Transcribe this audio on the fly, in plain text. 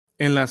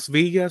In Las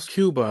Villas,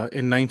 Cuba,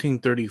 in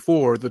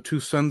 1934, the two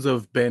sons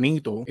of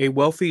Benito, a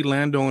wealthy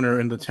landowner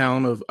in the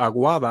town of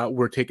Aguada,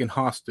 were taken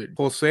hostage.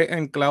 Jose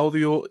and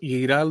Claudio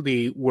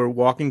Lliraldi were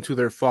walking to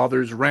their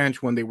father's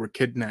ranch when they were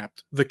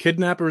kidnapped. The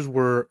kidnappers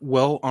were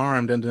well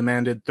armed and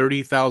demanded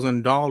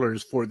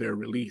 $30,000 for their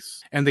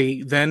release, and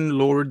they then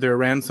lowered their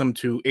ransom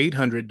to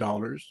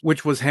 $800,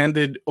 which was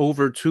handed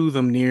over to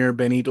them near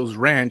Benito's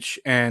ranch,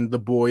 and the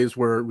boys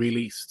were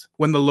released.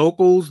 When the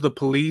locals, the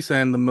police,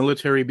 and the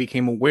military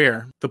became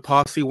aware, the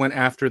posse went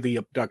after the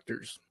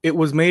abductors. It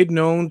was made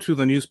known to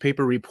the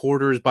newspaper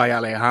reporters by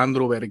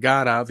Alejandro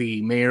Vergara,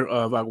 the mayor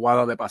of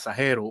Aguada de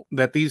Pasajeros,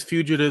 that these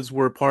fugitives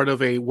were part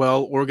of a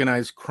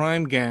well-organized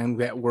crime gang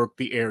that worked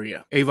the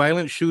area. A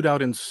violent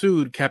shootout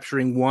ensued,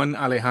 capturing one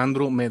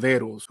Alejandro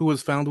Mederos, who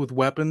was found with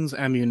weapons,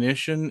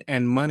 ammunition,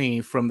 and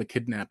money from the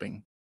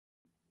kidnapping.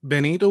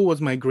 Benito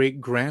was my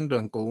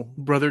great-granduncle,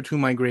 brother to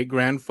my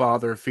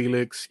great-grandfather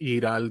Felix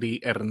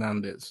Lliraldi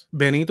Hernandez.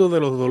 Benito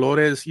de los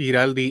Dolores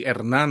Lliraldi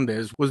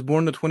Hernandez was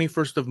born the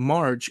 21st of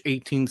March,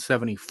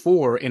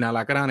 1874 in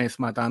Alacranes,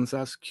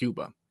 Matanzas,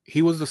 Cuba.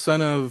 He was the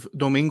son of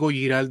Domingo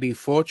Lliraldi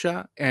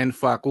Focha and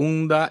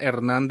Facunda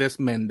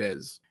Hernandez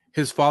Mendez.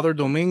 His father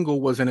Domingo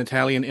was an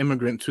Italian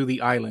immigrant to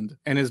the island,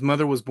 and his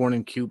mother was born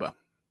in Cuba.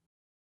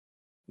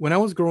 When I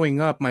was growing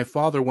up, my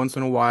father once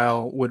in a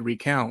while would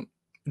recount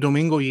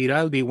Domingo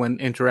Lliraldi, when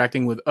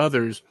interacting with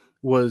others,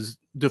 was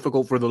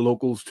difficult for the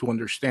locals to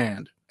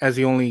understand, as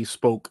he only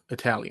spoke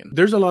Italian.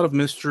 There's a lot of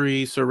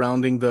mystery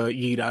surrounding the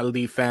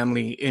Lliraldi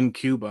family in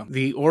Cuba.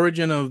 The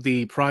origin of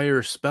the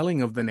prior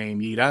spelling of the name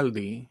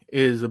Lliraldi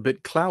is a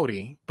bit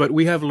cloudy, but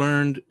we have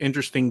learned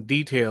interesting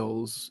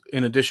details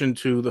in addition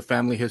to the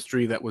family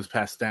history that was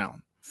passed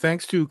down.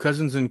 Thanks to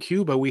cousins in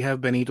Cuba, we have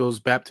Benito's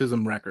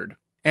baptism record,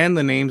 and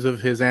the names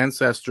of his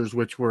ancestors,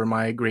 which were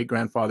my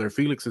great-grandfather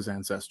Felix's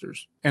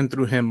ancestors, and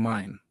through him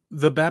mine.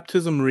 The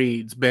baptism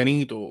reads,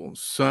 Benito,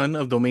 son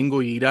of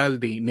Domingo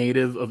Lliraldi,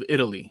 native of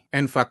Italy,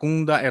 and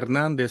Facunda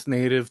Hernandez,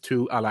 native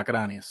to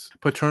Alacranes.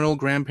 Paternal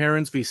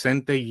grandparents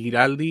Vicente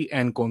Lliraldi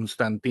and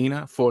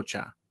Constantina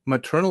Focha.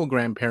 Maternal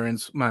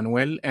grandparents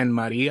Manuel and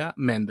Maria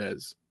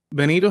Mendez.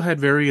 Benito had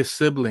various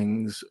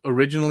siblings.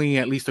 Originally,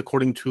 at least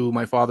according to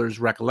my father's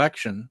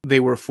recollection,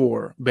 they were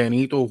four: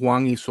 Benito,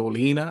 Juan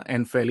Isolina,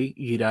 and Feli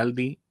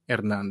Lliraldi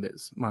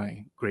Hernandez,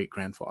 my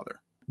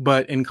great-grandfather.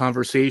 But in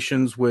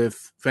conversations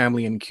with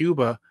family in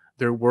Cuba,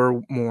 there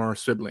were more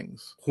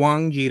siblings.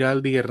 Juan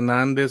Lliraldi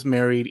Hernandez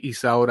married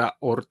Isaura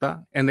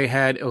Horta, and they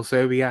had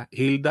Eusebia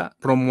Hilda,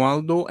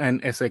 Romualdo, and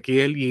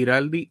Ezequiel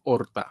Lliraldi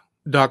Horta.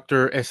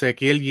 Dr.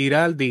 Ezequiel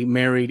Lliraldi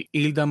married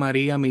Hilda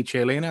Maria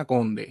Michelena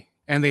Conde,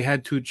 and they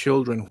had two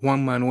children,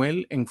 Juan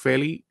Manuel and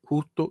Feli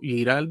Justo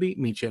Lliraldi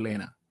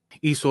Michelena.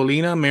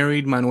 Isolina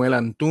married Manuel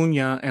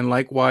Antuña, and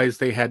likewise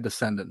they had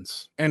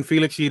descendants. And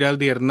Felix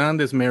Lliraldi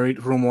Hernandez married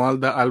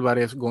Romualda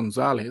Alvarez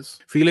Gonzalez.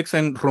 Felix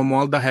and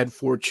Romualda had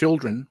four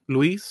children: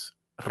 Luis,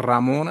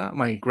 Ramona,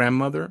 my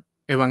grandmother,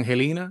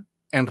 Evangelina,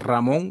 and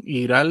Ramón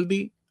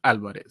Lliraldi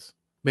Alvarez.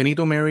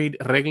 Benito married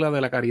Regla de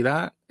la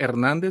Caridad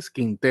Hernandez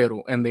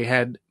Quintero, and they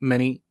had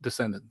many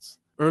descendants.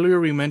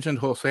 Earlier we mentioned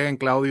Jose and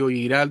Claudio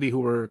Lliraldi,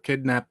 who were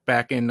kidnapped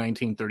back in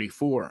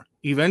 1934.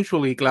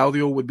 Eventually,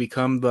 Claudio would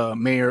become the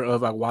mayor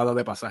of Aguada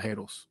de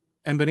Pasajeros.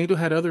 And Benito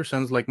had other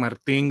sons like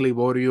Martín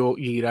Liborio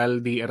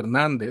Lliraldi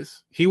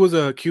Hernandez. He was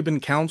a Cuban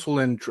consul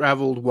and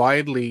traveled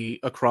widely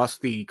across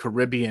the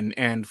Caribbean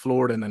and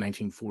Florida in the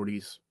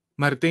 1940s.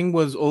 Martín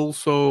was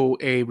also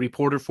a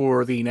reporter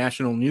for the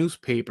national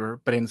newspaper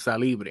Prensa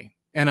Libre.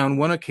 And on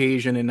one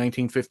occasion in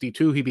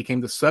 1952, he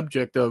became the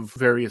subject of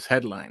various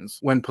headlines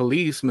when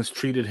police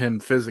mistreated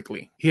him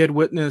physically. He had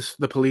witnessed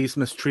the police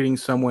mistreating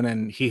someone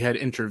and he had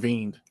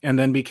intervened, and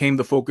then became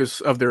the focus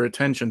of their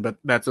attention, but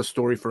that's a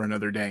story for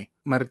another day.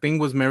 Martín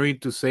was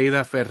married to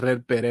Seda Ferrer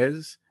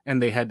Perez,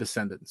 and they had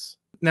descendants.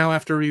 Now,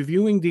 after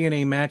reviewing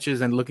DNA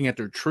matches and looking at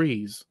their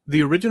trees,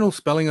 the original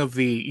spelling of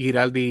the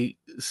Lliraldi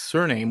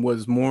surname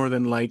was more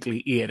than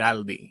likely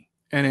Lliraldi,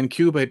 and in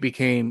Cuba it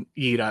became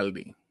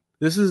Lliraldi.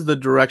 This is the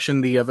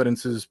direction the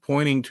evidence is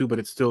pointing to, but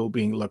it's still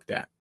being looked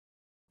at.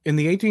 In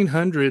the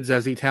 1800s,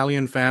 as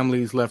Italian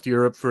families left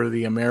Europe for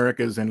the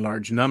Americas in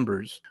large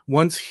numbers,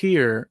 once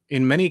here,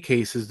 in many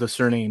cases, the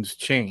surnames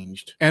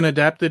changed and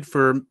adapted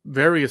for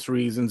various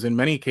reasons, in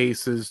many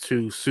cases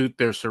to suit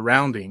their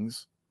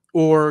surroundings,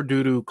 or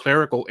due to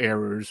clerical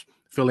errors,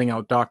 filling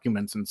out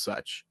documents and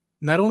such.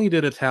 Not only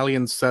did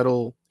Italians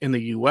settle in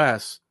the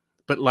US,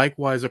 but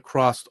likewise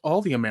across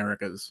all the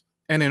Americas,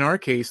 and in our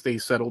case, they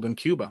settled in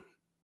Cuba.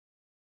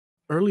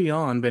 Early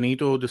on,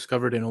 Benito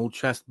discovered an old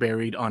chest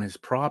buried on his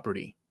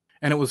property,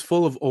 and it was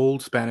full of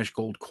old Spanish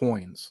gold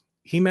coins.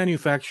 He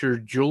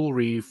manufactured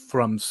jewelry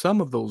from some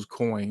of those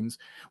coins,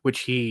 which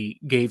he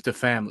gave to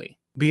family.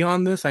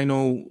 Beyond this, I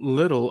know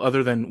little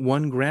other than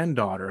one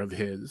granddaughter of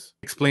his,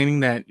 explaining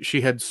that she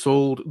had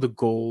sold the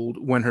gold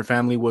when her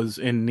family was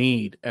in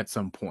need at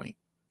some point.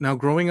 Now,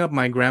 growing up,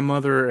 my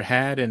grandmother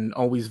had and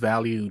always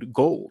valued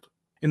gold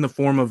in the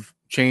form of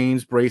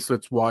chains,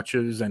 bracelets,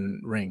 watches,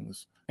 and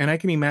rings. and I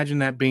can imagine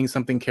that being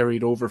something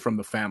carried over from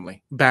the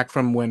family, back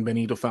from when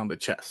Benito found the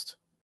chest.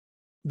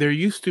 There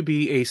used to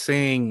be a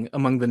saying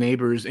among the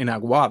neighbors in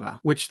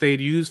Aguada, which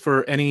they'd use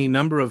for any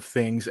number of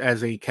things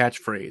as a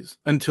catchphrase,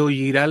 until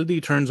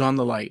Lliraldi turns on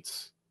the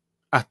lights.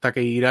 Hasta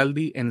que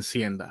Lliraldi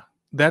encienda.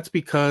 That's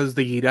because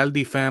the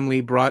Lliraldi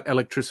family brought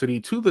electricity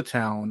to the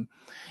town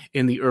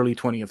in the early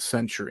 20th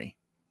century.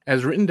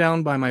 As written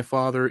down by my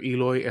father,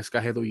 Eloy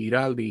Escajedo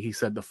Lliraldi, he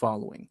said the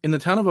following. In the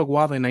town of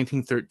Aguada in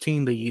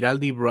 1913, the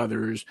Lliraldi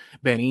brothers,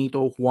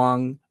 Benito,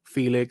 Juan,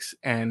 Felix,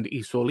 and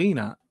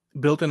Isolina,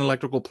 built an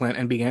electrical plant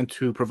and began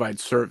to provide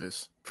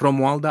service.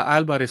 Romualda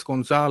Alvarez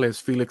Gonzalez,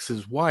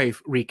 Felix's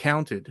wife,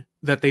 recounted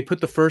that they put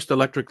the first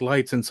electric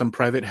lights in some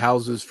private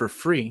houses for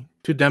free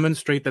to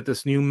demonstrate that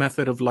this new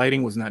method of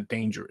lighting was not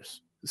dangerous,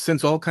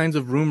 since all kinds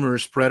of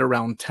rumors spread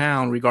around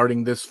town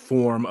regarding this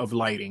form of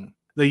lighting.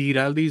 The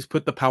Lliraldis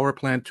put the power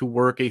plant to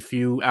work a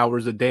few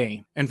hours a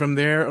day, and from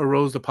there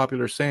arose the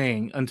popular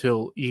saying,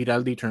 until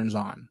Lliraldi turns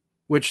on,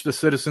 which the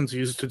citizens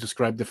used to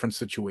describe different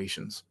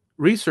situations.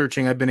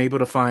 Researching, I've been able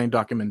to find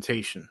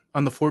documentation.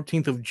 On the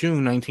 14th of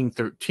June,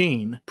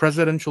 1913,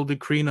 Presidential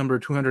Decree number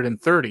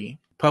 230,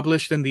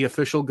 published in the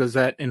Official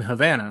Gazette in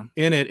Havana,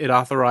 in it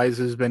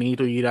authorizes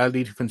Benito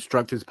Lliraldi to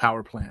construct his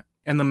power plant,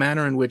 and the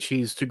manner in which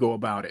he's to go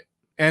about it.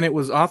 And it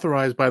was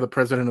authorized by the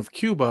President of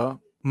Cuba,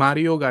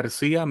 Mario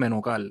Garcia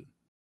Menocal.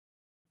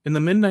 In the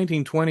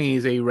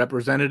mid-1920s, a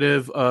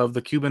representative of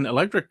the Cuban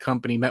Electric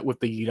Company met with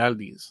the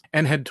Lliraldis,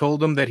 and had told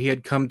them that he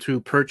had come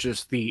to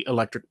purchase the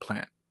electric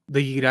plant.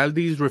 The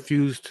Lliraldis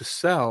refused to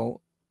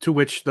sell, to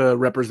which the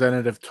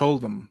representative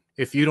told them,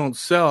 if you don't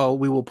sell,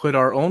 we will put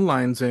our own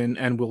lines in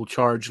and we'll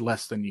charge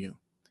less than you.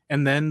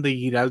 And then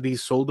the Lliraldis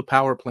sold the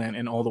power plant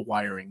and all the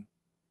wiring.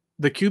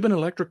 The Cuban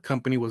Electric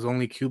Company was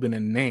only Cuban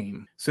in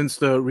name, since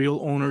the real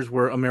owners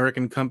were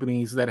American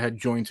companies that had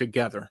joined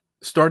together.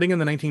 Starting in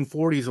the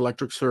 1940s,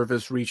 electric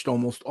service reached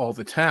almost all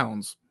the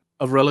towns,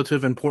 of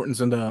relative importance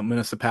in the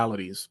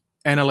municipalities.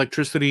 And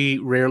electricity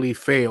rarely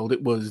failed.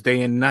 It was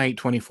day and night,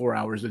 24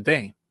 hours a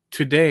day.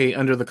 Today,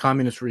 under the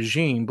communist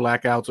regime,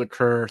 blackouts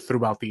occur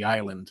throughout the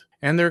island.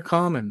 And they're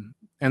common.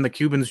 And the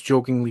Cubans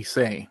jokingly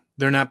say,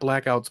 they're not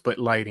blackouts but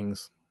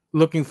lightings.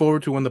 Looking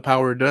forward to when the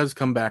power does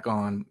come back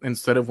on,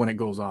 instead of when it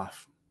goes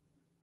off.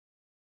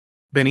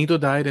 Benito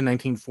died in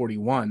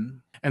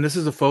 1941, and this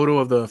is a photo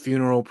of the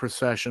funeral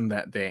procession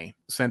that day,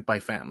 sent by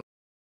family.